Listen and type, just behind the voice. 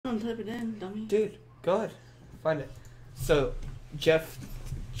gonna type it in, dummy. Dude, go ahead. Find it. So, Jeff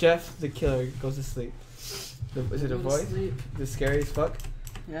the killer goes to sleep. Is it a voice? The scary as fuck?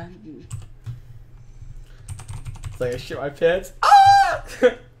 Yeah. It's like I shit my pants. Ah!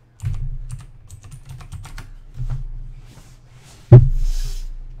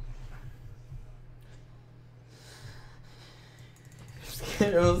 I'm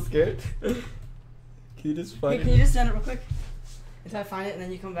a little scared. Can you just find Can you just send it real quick? Until I find it and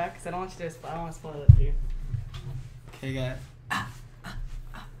then you come back? Because I don't want you to I don't want to spoil it for you. Okay, got it.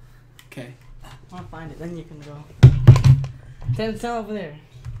 Okay. I want to find it, then you can go. Send over there.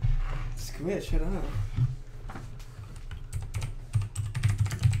 Squid, shut up.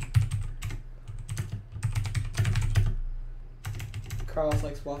 Carlos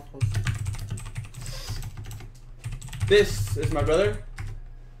likes waffles. This is my brother,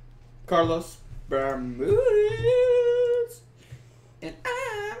 Carlos Bermudez. And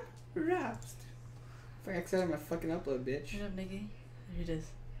I'm Rost. Fuck, I accidentally my fucking upload, bitch. What up, nigga? Here it is.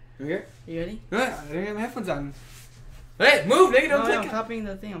 You here? You ready? I didn't have my headphones on. Hey, move, nigga, don't click. I'm copying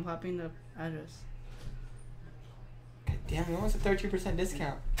the thing. I'm copying the address. God damn, when was the 13%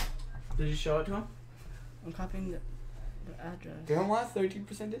 discount? Did you show it to him? I'm copying the address. They don't want a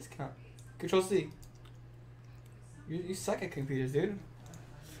 13% discount. Control C. You suck at computers, dude.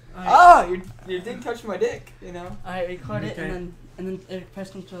 Right. Ah, your thing touched my dick, you know. Alright, record it and then press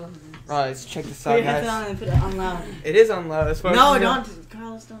control. Alright, let's check this Put out, your headset on guys. and put it on loud. It is on loud. As far No, as don't.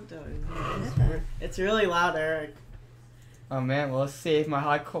 Carlos, don't do it. It's really loud, Eric. Oh man, well let's see if my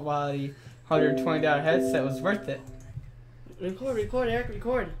high quality $120 headset was worth it. Record, Eric,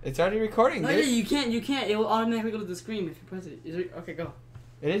 record. It's already recording, No, dude. you can't. It will automatically go to the screen if you press it. Okay, go.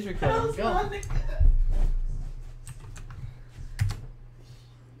 It is recording. Go.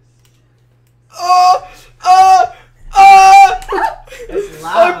 It's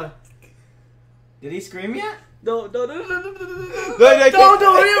loud. Did he scream yet? No, Don't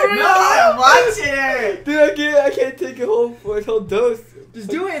watch it. Dude, I can't take a whole dose. Just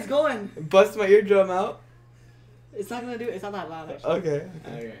do it. It's going. Bust my eardrum out. It's not gonna do it. It's not that loud. Actually. Okay.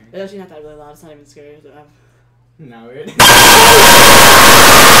 Okay. It's actually not that really loud. It's not even scary. Now we're